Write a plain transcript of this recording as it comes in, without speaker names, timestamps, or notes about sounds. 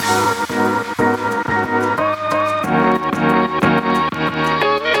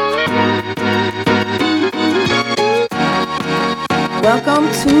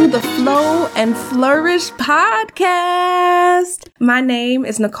Welcome to the Flow and Flourish podcast. My name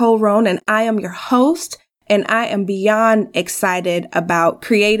is Nicole Roan and I am your host, and I am beyond excited about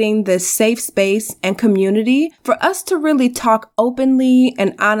creating this safe space and community for us to really talk openly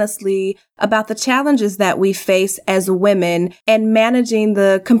and honestly about the challenges that we face as women and managing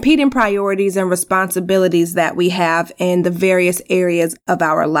the competing priorities and responsibilities that we have in the various areas of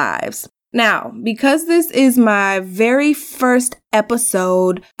our lives. Now, because this is my very first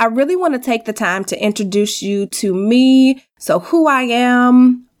episode, I really want to take the time to introduce you to me, so who I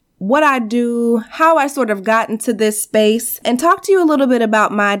am, what I do, how I sort of got into this space, and talk to you a little bit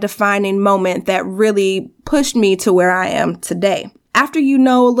about my defining moment that really pushed me to where I am today. After you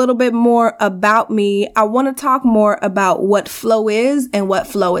know a little bit more about me, I want to talk more about what flow is and what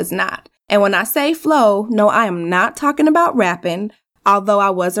flow is not. And when I say flow, no, I am not talking about rapping. Although I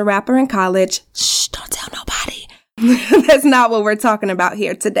was a rapper in college, don't tell nobody. That's not what we're talking about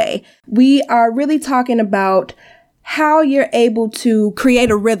here today. We are really talking about how you're able to create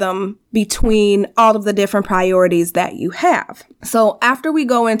a rhythm between all of the different priorities that you have. So after we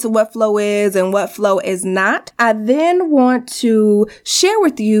go into what flow is and what flow is not, I then want to share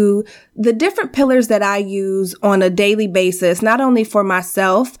with you the different pillars that I use on a daily basis, not only for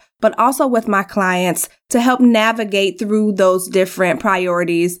myself, but also with my clients to help navigate through those different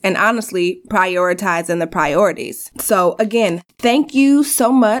priorities and honestly prioritizing the priorities. So again, thank you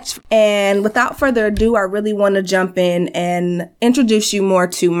so much. And without further ado, I really want to jump in and introduce you more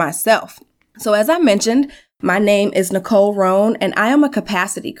to myself. So as I mentioned, my name is Nicole Roan and I am a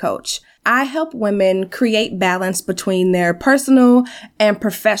capacity coach. I help women create balance between their personal and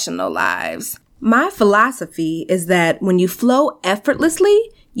professional lives. My philosophy is that when you flow effortlessly,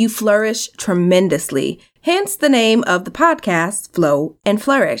 you flourish tremendously. Hence the name of the podcast, Flow and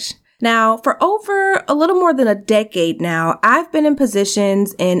Flourish. Now, for over a little more than a decade now, I've been in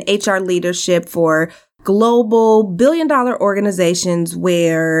positions in HR leadership for global billion-dollar organizations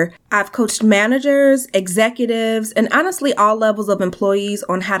where I've coached managers, executives, and honestly all levels of employees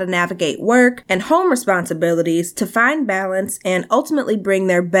on how to navigate work and home responsibilities to find balance and ultimately bring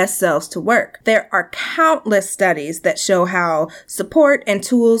their best selves to work. There are countless studies that show how support and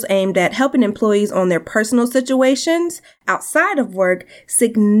tools aimed at helping employees on their personal situations outside of work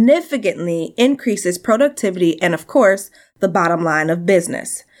significantly increases productivity and, of course, the bottom line of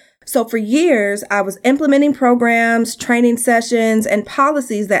business. So for years, I was implementing programs, training sessions, and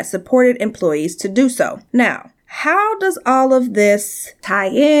policies that supported employees to do so. Now, how does all of this tie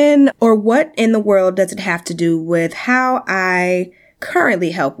in, or what in the world does it have to do with how I currently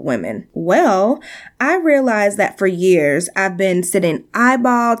help women? Well, I realized that for years, I've been sitting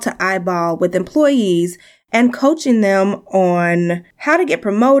eyeball to eyeball with employees and coaching them on how to get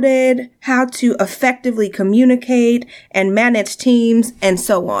promoted, how to effectively communicate and manage teams, and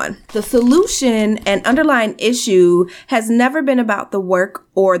so on. The solution and underlying issue has never been about the work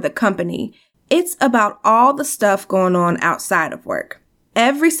or the company. It's about all the stuff going on outside of work.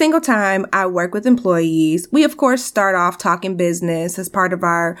 Every single time I work with employees, we of course start off talking business as part of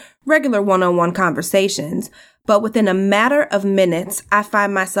our regular one-on-one conversations. But within a matter of minutes, I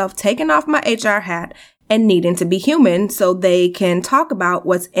find myself taking off my HR hat and needing to be human so they can talk about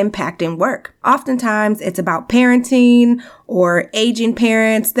what's impacting work. Oftentimes, it's about parenting or aging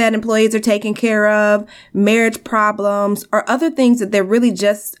parents that employees are taking care of, marriage problems, or other things that they're really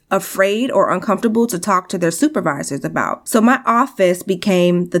just afraid or uncomfortable to talk to their supervisors about. So my office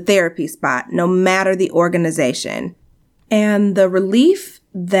became the therapy spot, no matter the organization. And the relief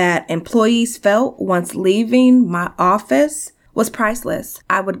that employees felt once leaving my office was priceless.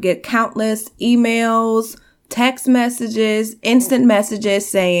 I would get countless emails, text messages, instant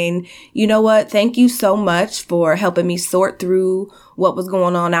messages saying, you know what, thank you so much for helping me sort through what was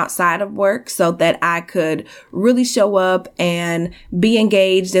going on outside of work so that I could really show up and be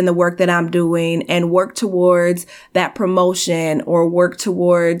engaged in the work that I'm doing and work towards that promotion or work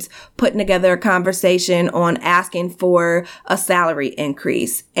towards putting together a conversation on asking for a salary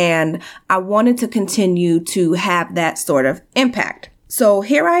increase. And I wanted to continue to have that sort of impact. So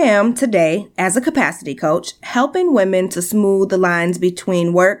here I am today as a capacity coach, helping women to smooth the lines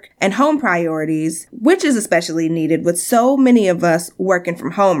between work and home priorities, which is especially needed with so many of us working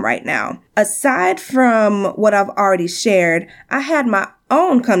from home right now. Aside from what I've already shared, I had my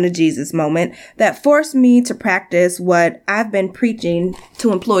own come to Jesus moment that forced me to practice what I've been preaching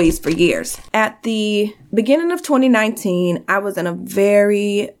to employees for years. At the beginning of 2019, I was in a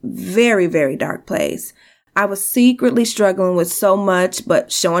very, very, very dark place. I was secretly struggling with so much, but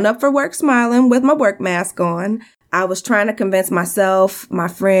showing up for work smiling with my work mask on. I was trying to convince myself, my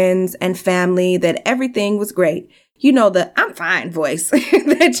friends, and family that everything was great. the I'm fine voice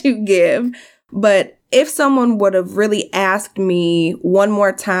that you give. But if someone would have really asked me one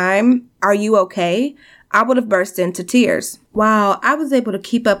more time, are you okay? I would have burst into tears. While I was able to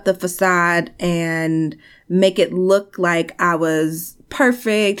keep up the facade and make it look like I was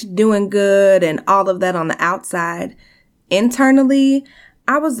perfect, doing good, and all of that on the outside, internally,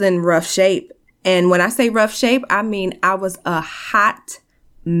 I was in rough shape. And when I say rough shape, I mean I was a hot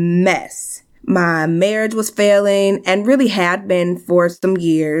mess. My marriage was failing and really had been for some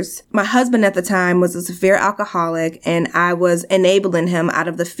years. My husband at the time was a severe alcoholic, and I was enabling him out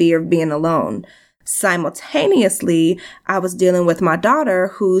of the fear of being alone. Simultaneously, I was dealing with my daughter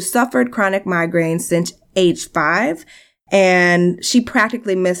who suffered chronic migraines since age 5, and she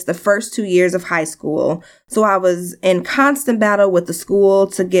practically missed the first 2 years of high school. So I was in constant battle with the school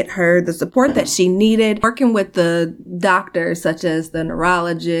to get her the support that she needed, working with the doctors such as the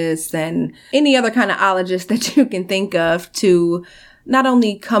neurologists and any other kind of ologist that you can think of to not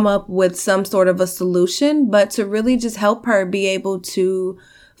only come up with some sort of a solution, but to really just help her be able to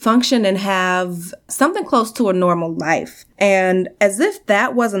function and have something close to a normal life. And as if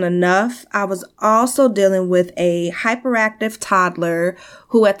that wasn't enough, I was also dealing with a hyperactive toddler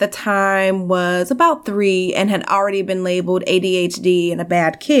who at the time was about 3 and had already been labeled ADHD and a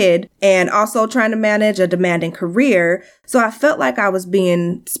bad kid, and also trying to manage a demanding career. So I felt like I was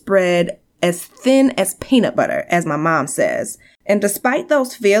being spread as thin as peanut butter, as my mom says. And despite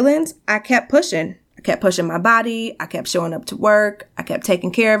those feelings, I kept pushing. I kept pushing my body. I kept showing up to work. I kept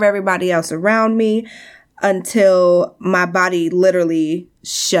taking care of everybody else around me until my body literally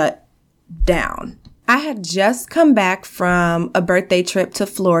shut down. I had just come back from a birthday trip to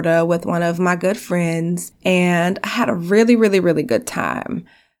Florida with one of my good friends, and I had a really, really, really good time.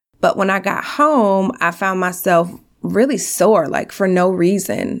 But when I got home, I found myself really sore, like for no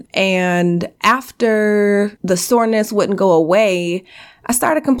reason. And after the soreness wouldn't go away, I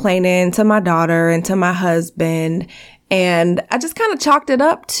started complaining to my daughter and to my husband, and I just kind of chalked it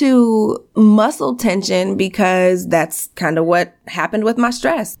up to muscle tension because that's kind of what happened with my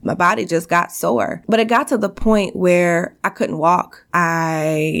stress. My body just got sore. But it got to the point where I couldn't walk.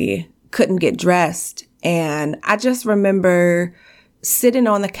 I couldn't get dressed. And I just remember sitting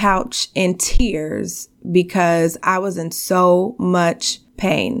on the couch in tears because I was in so much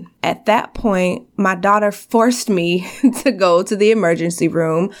pain. At that point, my daughter forced me to go to the emergency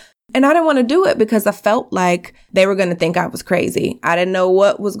room, and I didn't want to do it because I felt like they were going to think I was crazy. I didn't know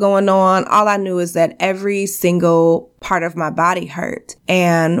what was going on. All I knew is that every single part of my body hurt.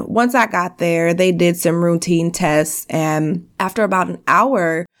 And once I got there, they did some routine tests, and after about an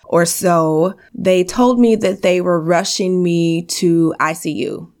hour or so, they told me that they were rushing me to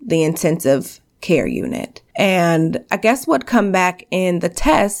ICU, the intensive care unit. And I guess what come back in the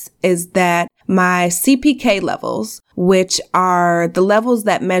test is that my CPK levels, which are the levels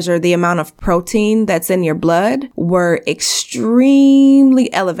that measure the amount of protein that's in your blood, were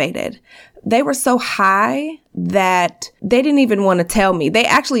extremely elevated. They were so high that they didn't even want to tell me. They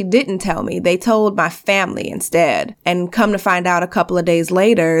actually didn't tell me. They told my family instead. And come to find out a couple of days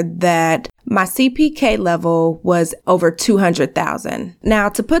later that my CPK level was over 200,000. Now,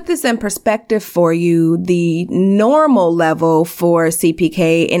 to put this in perspective for you, the normal level for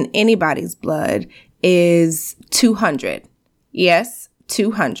CPK in anybody's blood is 200. Yes,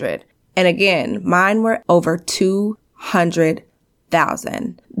 200. And again, mine were over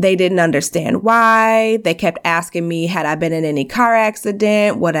 200,000. They didn't understand why. They kept asking me, had I been in any car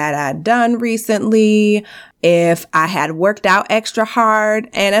accident? What had I done recently? If I had worked out extra hard.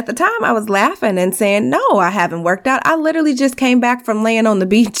 And at the time I was laughing and saying, no, I haven't worked out. I literally just came back from laying on the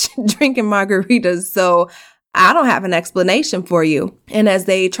beach drinking margaritas. So I don't have an explanation for you. And as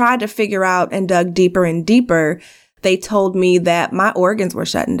they tried to figure out and dug deeper and deeper, they told me that my organs were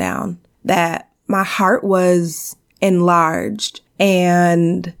shutting down, that my heart was enlarged,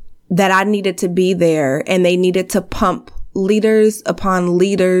 and that I needed to be there, and they needed to pump liters upon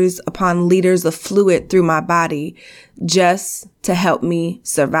liters upon liters of fluid through my body just to help me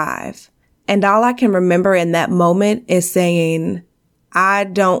survive. And all I can remember in that moment is saying, I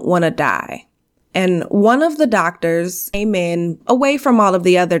don't want to die. And one of the doctors came in away from all of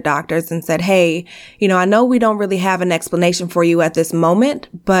the other doctors and said, hey, I know we don't really have an explanation for you at this moment,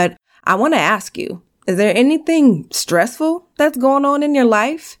 but I want to ask you, is there anything stressful that's going on in your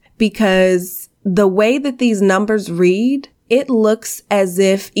life? Because the way that these numbers read, it looks as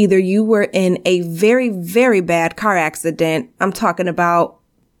if either you were in a very, very bad car accident. I'm talking about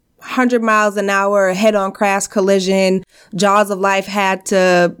 100 miles an hour, head-on crash collision, jaws of life had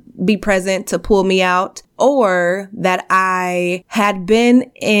to be present to pull me out, or that I had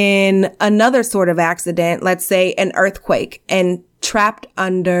been in another sort of accident, let's say an earthquake, and trapped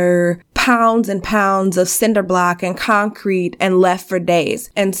under pounds and pounds of cinder block and concrete and left for days.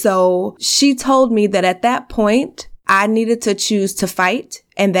 And so she told me that at that point, I needed to choose to fight,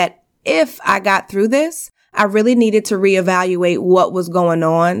 and that if I got through this, I really needed to reevaluate what was going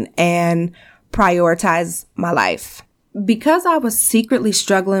on and prioritize my life. Because I was secretly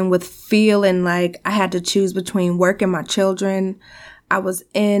struggling with feeling like I had to choose between work and my children, I was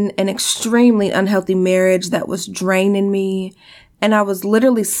in an extremely unhealthy marriage that was draining me, and I was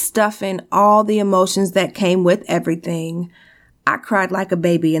literally stuffing all the emotions that came with everything. I cried like a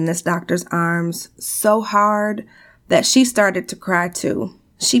baby in this doctor's arms so hard that she started to cry too.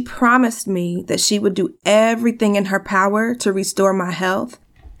 She promised me that she would do everything in her power to restore my health.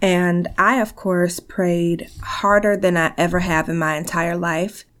 And I, of course, prayed harder than I ever have in my entire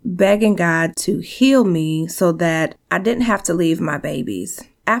life, begging God to heal me so that I didn't have to leave my babies.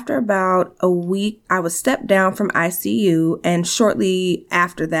 After about a week, I was stepped down from ICU and shortly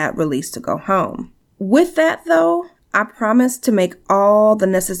after that released to go home. With that, though, I promised to make all the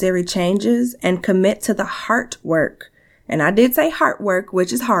necessary changes and commit to the heart work. And I did say heart work,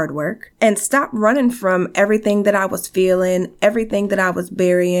 which is hard work, and stop running from everything that I was feeling, everything that I was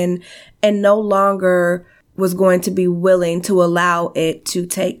burying, and no longer was going to be willing to allow it to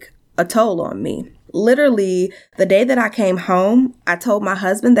take a toll on me. Literally, the day that I came home, I told my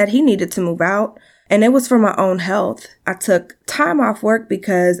husband that he needed to move out, and it was for my own health. I took time off work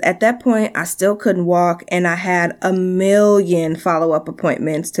because at that point, I still couldn't walk, and I had a million follow-up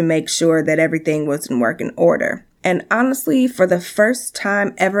appointments to make sure that everything was in working order. And honestly, for the first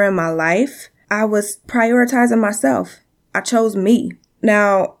time ever in my life, I was prioritizing myself. I chose me.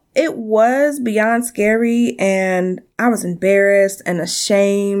 Now, it was beyond scary, and I was embarrassed and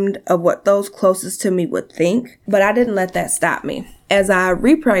ashamed of what those closest to me would think, but I didn't let that stop me. As I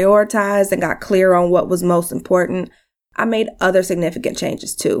reprioritized and got clear on what was most important, I made other significant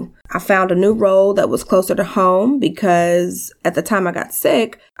changes too. I found a new role that was closer to home because at the time I got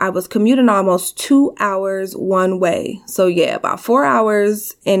sick, I was commuting almost 2 hours one way. So yeah, about 4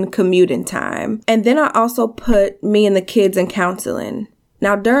 hours in commuting time. And then I also put me and the kids in counseling.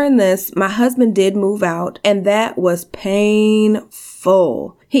 Now during this, my husband did move out, and that was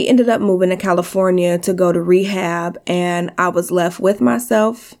painful. He ended up moving to California to go to rehab, and I was left with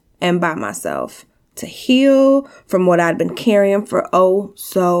myself and by myself to heal from what I'd been carrying for oh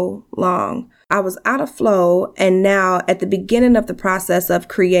so long. I was out of flow, and now at the beginning of the process of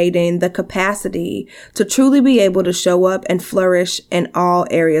creating the capacity to truly be able to show up and flourish in all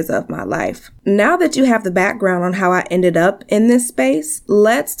areas of my life. Now that you have the background on how I ended up in this space,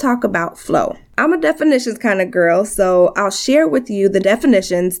 let's talk about flow. I'm a definitions kind of girl, so I'll share with you the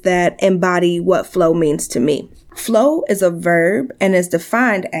definitions that embody what flow means to me. Flow is a verb and is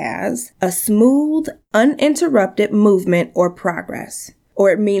defined as a smooth, uninterrupted movement or progress,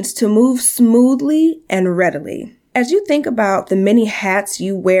 or it means to move smoothly and readily. As you think about the many hats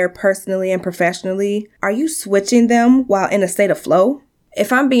you wear personally and professionally, are you switching them while in a state of flow?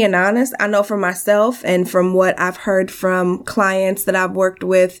 If I'm being honest, I know for myself and from what I've heard from clients that I've worked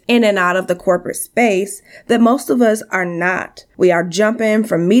with in and out of the corporate space, that most of us are not. We are jumping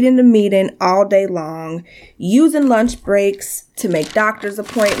from meeting to meeting all day long, using lunch breaks to make doctor's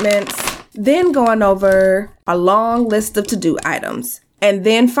appointments, then going over a long list of to-do items, and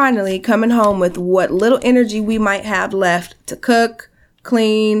then finally coming home with what little energy we might have left to cook,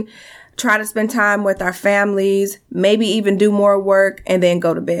 clean, try to spend time with our families, maybe even do more work, and then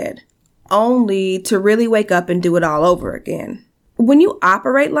go to bed, only to really wake up and do it all over again. When you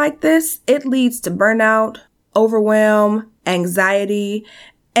operate like this, it leads to burnout, overwhelm, anxiety,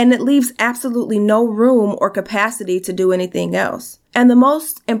 and it leaves absolutely no room or capacity to do anything else. And the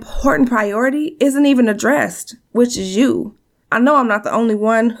most important priority isn't even addressed, which is you. I know I'm not the only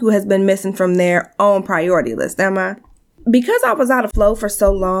one who has been missing from their own priority list, am I? Because I was out of flow for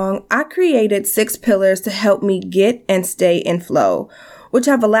so long, I created 6 pillars to help me get and stay in flow, which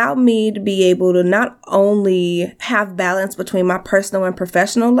have allowed me to be able to not only have balance between my personal and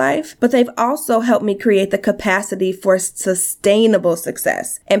professional life, but they've also helped me create the capacity for sustainable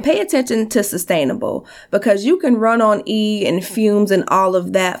success. And pay attention to sustainable, because you can run on E and fumes and all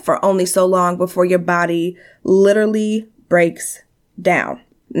of that for only so long before your body literally breaks down.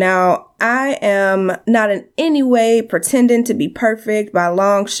 Now, I am not in any way pretending to be perfect by a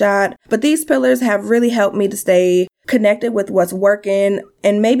long shot, but these pillars have really helped me to stay connected with what's working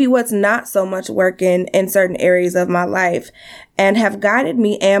and maybe what's not so much working in certain areas of my life, and have guided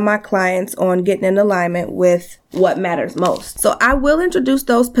me and my clients on getting in alignment with what matters most. So I will introduce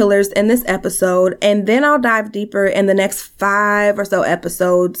those pillars in this episode, and then I'll dive deeper in the next 5 or so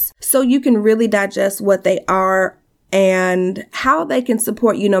episodes so you can really digest what they are and how they can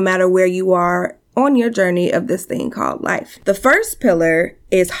support you no matter where you are on your journey of this thing called life. The first pillar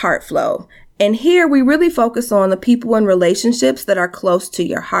is heart flow. And here we really focus on the people and relationships that are close to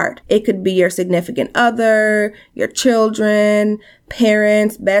your heart. It could be your significant other, your children,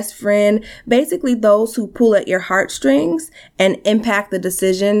 parents, best friend, basically those who pull at your heartstrings and impact the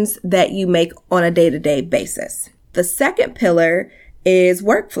decisions that you make on a day-to-day basis. The second pillar is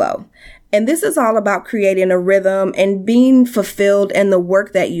workflow. And this is all about creating a rhythm and being fulfilled in the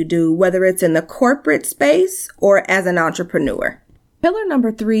work that you do, whether it's in the corporate space or as an entrepreneur. Pillar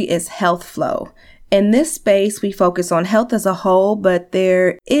number 3 is health flow. In this space, we focus on health as a whole, but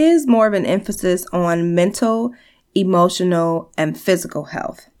there is more of an emphasis on mental, emotional, and physical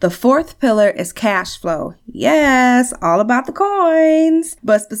health. The fourth pillar is cash flow. Yes, all about the coins.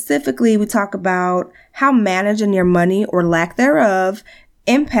 But specifically, we talk about how managing your money or lack thereof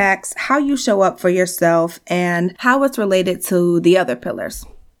impacts how you show up for yourself and how it's related to the other pillars.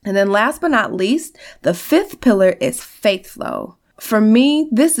 And then last but not least, the 5th pillar is faith flow. For me,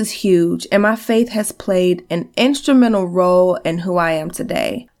 this is huge, and my faith has played an instrumental role in who I am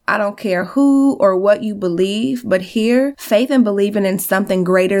today. I don't care who or what you believe, but here, faith and believing in something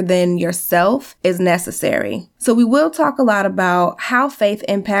greater than yourself is necessary. So we will talk a lot about how faith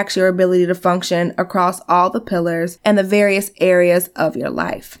impacts your ability to function across all the pillars and the various areas of your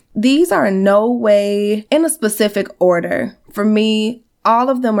life. These are in no way in a specific order. For me, all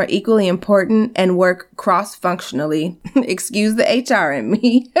of them are equally important and work cross-functionally. Excuse the HR in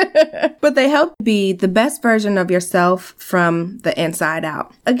me. But they help be the best version of yourself from the inside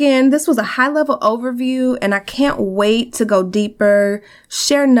out. Again, this was a high-level overview, and I can't wait to go deeper,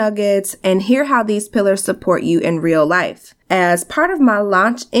 share nuggets, and hear how these pillars support you in real life. As part of my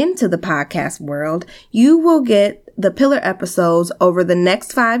launch into the podcast world, you will get the pillar episodes over the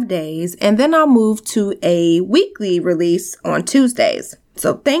next 5 days, and then I'll move to a weekly release on Tuesdays.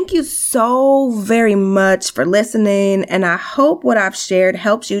 So thank you so very much for listening, and I hope what I've shared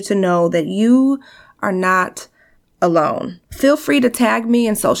helps you to know that you are not alone. Feel free to tag me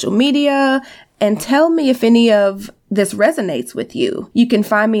in social media and tell me if any of this resonates with you. You can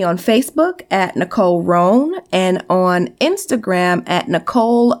find me on Facebook at Nicole Roan and on Instagram at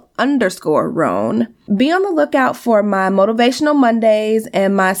Nicole_Roan. Be on the lookout for my Motivational Mondays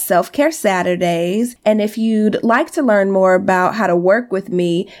and my Self-Care Saturdays. And if you'd like to learn more about how to work with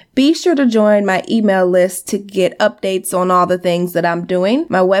me, be sure to join my email list to get updates on all the things that I'm doing.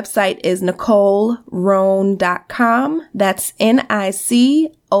 My website is NicoleRoan.com. That's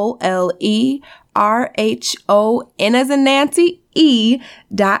NicoleRoan as in Nancy,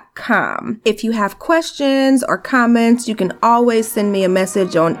 E.com. If you have questions or comments, you can always send me a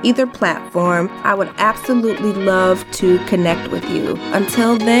message on either platform. I would absolutely love to connect with you.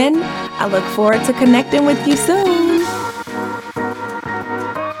 Until then, I look forward to connecting with you soon.